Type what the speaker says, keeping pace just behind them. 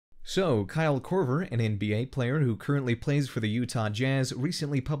So, Kyle Korver, an NBA player who currently plays for the Utah Jazz,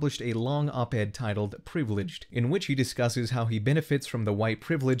 recently published a long op-ed titled Privileged, in which he discusses how he benefits from the white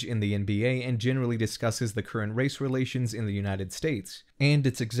privilege in the NBA and generally discusses the current race relations in the United States. And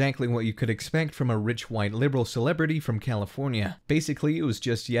it's exactly what you could expect from a rich white liberal celebrity from California. Basically, it was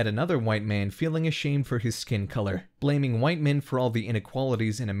just yet another white man feeling ashamed for his skin color, blaming white men for all the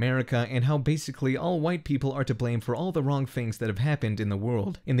inequalities in America and how basically all white people are to blame for all the wrong things that have happened in the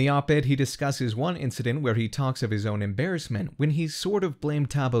world. In the op-ed, he discusses one incident where he talks of his own embarrassment when he sort of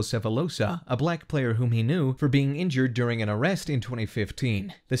blamed Thabo Sefolosha, a black player whom he knew, for being injured during an arrest in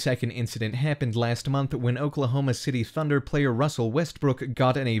 2015. The second incident happened last month when Oklahoma City Thunder player Russell Westbrook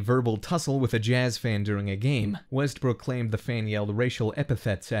got in a verbal tussle with a Jazz fan during a game. Westbrook claimed the fan yelled racial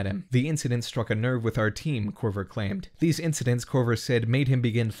epithets at him. The incident struck a nerve with our team, Korver claimed. These incidents, Korver said, made him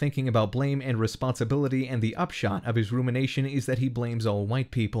begin thinking about blame and responsibility, and the upshot of his rumination is that he blames all white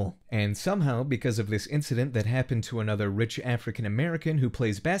people. And somehow, because of this incident that happened to another rich African American who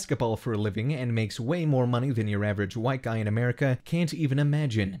plays basketball for a living and makes way more money than your average white guy in America, can't even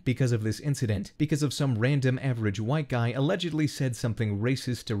imagine, because of this incident, because of some random average white guy allegedly said something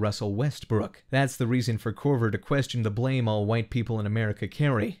racist to Russell Westbrook. That's the reason for Korver to question the blame all white people in America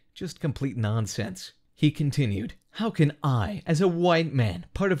carry. Just complete nonsense. He continued, "How can I, as a white man,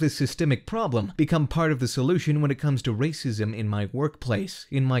 part of this systemic problem, become part of the solution when it comes to racism in my workplace,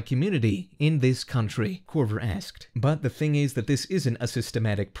 in my community, in this country?" Korver asked. But the thing is that this isn't a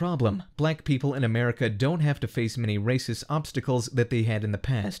systematic problem. Black people in America don't have to face many racist obstacles that they had in the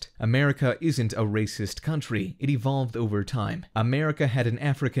past. America isn't a racist country. It evolved over time. America had an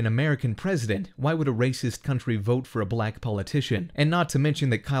African American president. Why would a racist country vote for a black politician? And not to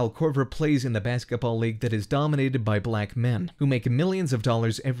mention that Kyle Korver plays in the basketball league that is dominated by black men, who make millions of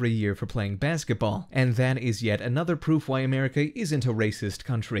dollars every year for playing basketball. And that is yet another proof why America isn't a racist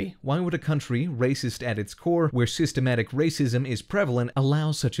country. Why would a country, racist at its core, where systematic racism is prevalent,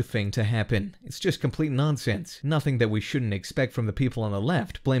 allow such a thing to happen? It's just complete nonsense. Nothing that we shouldn't expect from the people on the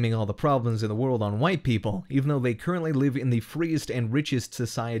left, blaming all the problems in the world on white people, even though they currently live in the freest and richest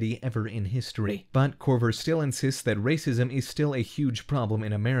society ever in history. But Korver still insists that racism is still a huge problem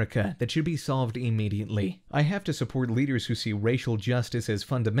in America that should be solved immediately. I have to support leaders who see racial justice as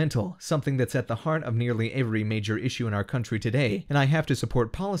fundamental, something that's at the heart of nearly every major issue in our country today, and I have to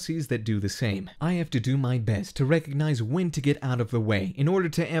support policies that do the same. I have to do my best to recognize when to get out of the way in order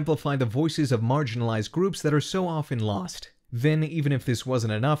to amplify the voices of marginalized groups that are so often lost. Then, even if this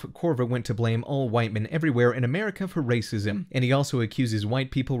wasn't enough, Korver went to blame all white men everywhere in America for racism, and he also accuses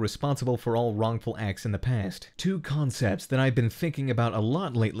white people responsible for all wrongful acts in the past. Two concepts that I've been thinking about a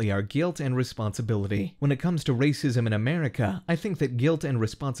lot lately are guilt and responsibility. When it comes to racism in America, I think that guilt and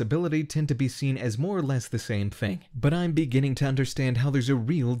responsibility tend to be seen as more or less the same thing. But I'm beginning to understand how there's a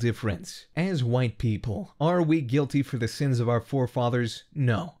real difference. As white people, are we guilty for the sins of our forefathers?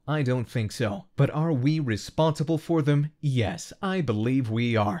 No, I don't think so. But are we responsible for them? Yes, I believe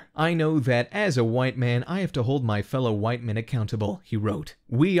we are. I know that as a white man, I have to hold my fellow white men accountable, he wrote.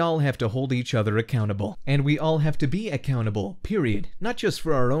 We all have to hold each other accountable. And we all have to be accountable, period. Not just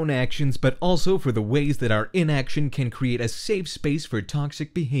for our own actions, but also for the ways that our inaction can create a safe space for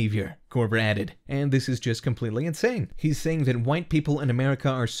toxic behavior, Korver added. And this is just completely insane. He's saying that white people in America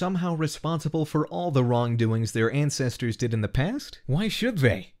are somehow responsible for all the wrongdoings their ancestors did in the past? Why should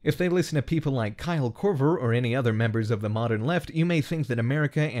they? If they listen to people like Kyle Korver or any other members of the modern left, you may think that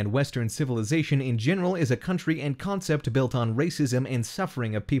America and Western civilization in general is a country and concept built on racism and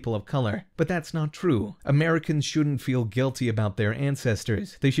suffering of people of color. But that's not true. Americans shouldn't feel guilty about their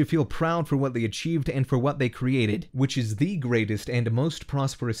ancestors. They should feel proud for what they achieved and for what they created, which is the greatest and most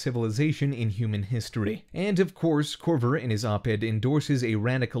prosperous civilization in human history. And of course, Korver in his op-ed endorses a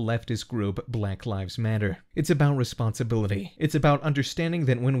radical leftist group, Black Lives Matter. It's about responsibility. It's about understanding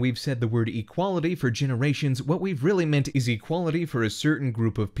that when we've said the word equality for generations, what we've really meant is equality for a certain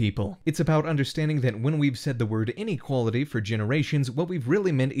group of people. It's about understanding that when we've said the word inequality for generations, what we've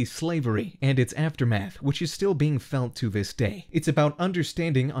really meant is slavery and its aftermath, which is still being felt to this day. It's about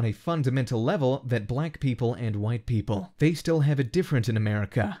understanding on a fundamental level that black people and white people, they still have it different in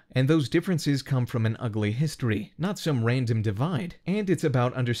America. And those differences come from an ugly history, not some random divide. And it's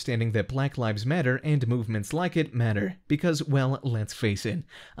about understanding that Black Lives Matter and movements like it matter. Because, well, let's face it,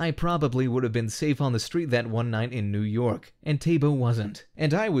 I probably would have been safe on the street that one night in New York, and Thabo wasn't.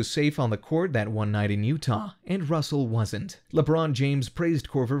 And I was safe on the court that one night in Utah, and Russell wasn't. LeBron James praised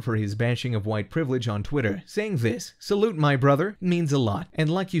Korver for his bashing of white privilege on Twitter, saying this, "Salute my brother, means a lot. And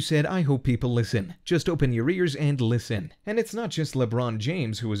like you said, I hope people listen. Just open your ears and listen." And it's not just LeBron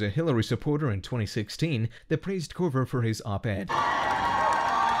James, who was a Hillary supporter in 2016, that praised Korver for his op-ed.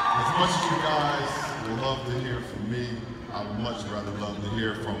 This much as you guys would love to hear from me, I would much rather love to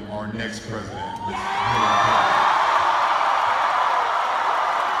hear from our next president, Mr.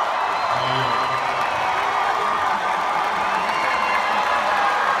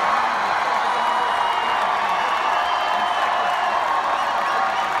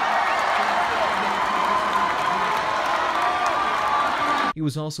 He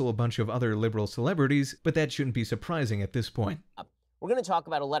was also a bunch of other liberal celebrities, but that shouldn't be surprising at this point. We're going to talk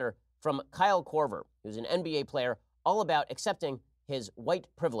about a letter from Kyle Korver, who's an NBA player, all about accepting his white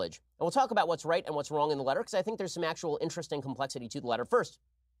privilege. And we'll talk about what's right and what's wrong in the letter, because I think there's some actual interesting complexity to the letter. First,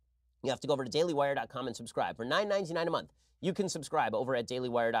 you have to go over to dailywire.com and subscribe. For $9.99 a month, you can subscribe over at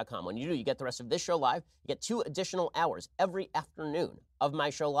dailywire.com. When you do, you get the rest of this show live. You get 2 additional hours every afternoon of my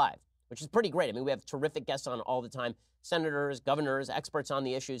show live, which is pretty great. I mean, we have terrific guests on all the time. Senators, governors, experts on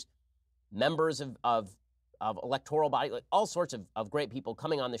the issues, members of electoral body, like all sorts of great people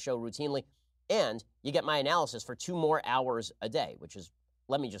coming on the show routinely. And you get my analysis for 2 more hours a day, which is,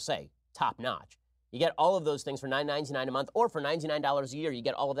 let me just say, top notch. You get all of those things for $9.99 a month, or for $99 a year, you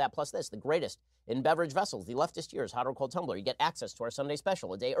get all of that plus this, the greatest in beverage vessels, the leftist years, hot or cold tumbler. You get access to our Sunday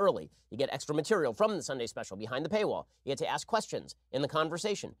special a day early. You get extra material from the Sunday special behind the paywall. You get to ask questions in the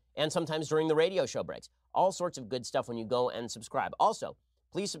conversation, and sometimes during the radio show breaks. All sorts of good stuff when you go and subscribe. Also,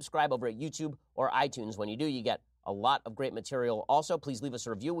 please subscribe over at YouTube or iTunes. When you do, you get a lot of great material. Also, please leave us a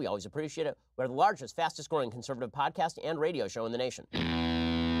review. We always appreciate it. We're the largest, fastest growing conservative podcast and radio show in the nation.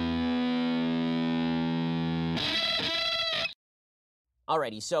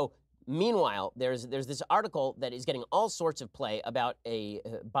 Alrighty, so meanwhile, there's this article that is getting all sorts of play about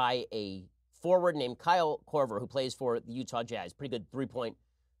by a forward named Kyle Korver, who plays for the Utah Jazz, pretty good 3-point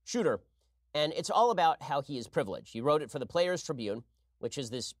shooter, and it's all about how he is privileged. He wrote it for the Players Tribune, which is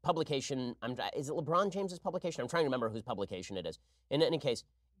this publication. Is it LeBron James's publication? I'm trying to remember whose publication it is. In any case,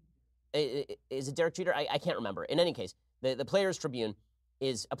 is it Derek Jeter? I can't remember. In any case, the Players Tribune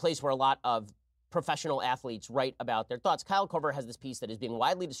is a place where a lot of professional athletes write about their thoughts. Kyle Korver has this piece that is being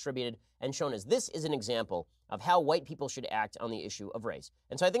widely distributed and shown as this is an example of how white people should act on the issue of race.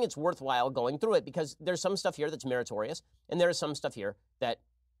 And so I think it's worthwhile going through it, because there's some stuff here that's meritorious, and there is some stuff here that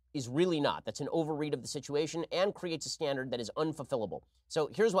is really not. That's an overread of the situation and creates a standard that is unfulfillable. So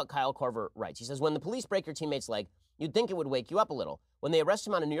here's what Kyle Korver writes. He says, when the police break your teammate's leg, you'd think it would wake you up a little. When they arrest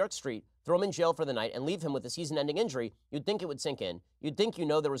him on a New York street, throw him in jail for the night, and leave him with a season-ending injury, you'd think it would sink in. You'd think you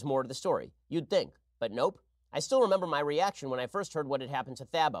know there was more to the story. You'd think. But nope. I still remember my reaction when I first heard what had happened to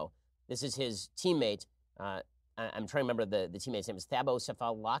Thabo. This is his teammate. I'm trying to remember the teammate's name. Is Thabo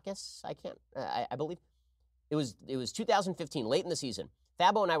Cephalakis? I believe. It was 2015, late in the season.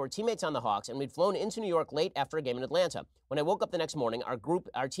 Thabo and I were teammates on the Hawks, and we'd flown into New York late after a game in Atlanta. When I woke up the next morning,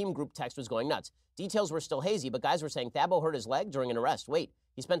 our team group text was going nuts. Details were still hazy, but guys were saying Thabo hurt his leg during an arrest. Wait,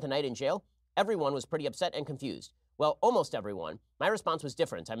 he spent the night in jail? Everyone was pretty upset and confused. Well, almost everyone. My response was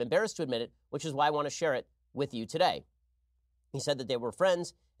different. I'm embarrassed to admit it, which is why I want to share it with you today. He said that they were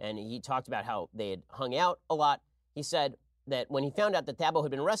friends, and he talked about how they had hung out a lot. He said that when he found out that Thabo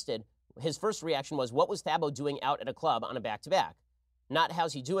had been arrested, his first reaction was, what was Thabo doing out at a club on a back-to-back? Not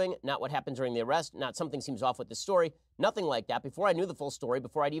how's he doing, not what happened during the arrest, not something seems off with the story, nothing like that. Before I knew the full story,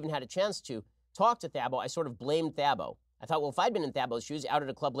 before I'd even had a chance to talk to Thabo, I sort of blamed Thabo. I thought, well, if I'd been in Thabo's shoes, out at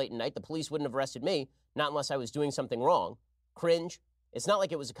a club late at night, the police wouldn't have arrested me, not unless I was doing something wrong. Cringe. It's not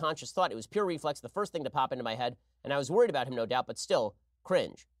like it was a conscious thought. It was pure reflex, the first thing to pop into my head, and I was worried about him, no doubt, but still,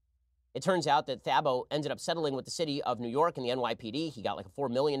 cringe. It turns out that Thabo ended up settling with the city of New York and the NYPD. He got like a $4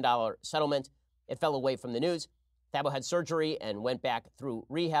 million settlement. It fell away from the news. Thabo had surgery and went back through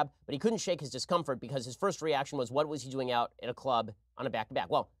rehab, but he couldn't shake his discomfort because his first reaction was, what was he doing out at a club on a back-to-back?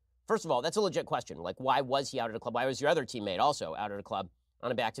 Well, first of all, that's a legit question. Like, why was he out at a club? Why was your other teammate also out at a club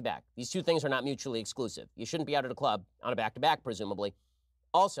on a back-to-back? These two things are not mutually exclusive. You shouldn't be out at a club on a back-to-back, presumably.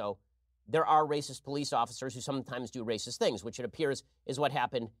 Also, there are racist police officers who sometimes do racist things, which it appears is what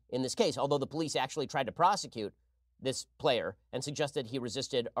happened in this case, although the police actually tried to prosecute this player and suggested he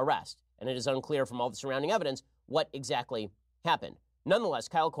resisted arrest. And it is unclear from all the surrounding evidence what exactly happened. Nonetheless,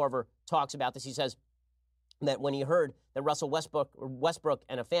 Kyle Korver talks about this. He says that when he heard that Russell Westbrook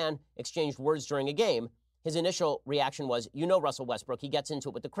and a fan exchanged words during a game, his initial reaction was, you know Russell Westbrook, he gets into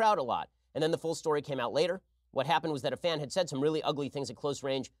it with the crowd a lot. And then the full story came out later. What happened was that a fan had said some really ugly things at close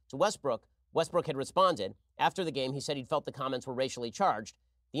range to Westbrook. Westbrook had responded. After the game, he said he'd felt the comments were racially charged.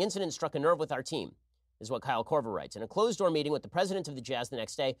 The incident struck a nerve with our team, is what Kyle Korver writes. In a closed-door meeting with the president of the Jazz the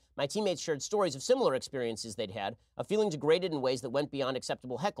next day, my teammates shared stories of similar experiences they'd had, of feeling degraded in ways that went beyond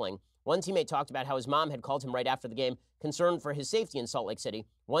acceptable heckling. One teammate talked about how his mom had called him right after the game, concerned for his safety in Salt Lake City.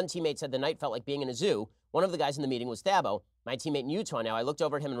 One teammate said the night felt like being in a zoo. One of the guys in the meeting was Thabo. My teammate in Utah now, I looked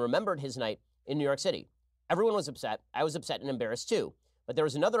over at him and remembered his night in New York City. Everyone was upset. I was upset and embarrassed too. But there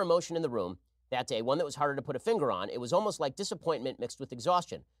was another emotion in the room that day, one that was harder to put a finger on. It was almost like disappointment mixed with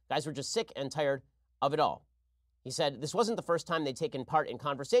exhaustion. Guys were just sick and tired of it all. He said this wasn't the first time they'd taken part in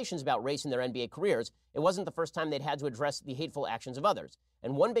conversations about race in their NBA careers. It wasn't the first time they'd had to address the hateful actions of others.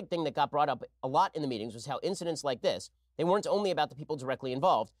 And one big thing that got brought up a lot in the meetings was how incidents like this, they weren't only about the people directly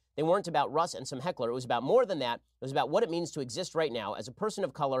involved. They weren't about Russ and some heckler. It was about more than that. It was about what it means to exist right now as a person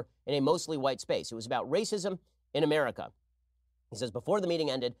of color in a mostly white space. It was about racism in America. He says, before the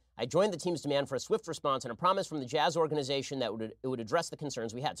meeting ended, I joined the team's demand for a swift response and a promise from the Jazz organization that it would address the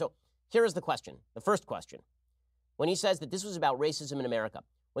concerns we had. So here is the question, the first question. When he says that this was about racism in America,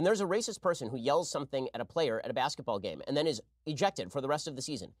 when there's a racist person who yells something at a player at a basketball game and then is ejected for the rest of the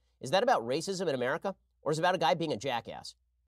season, is that about racism in America or is it about a guy being a jackass?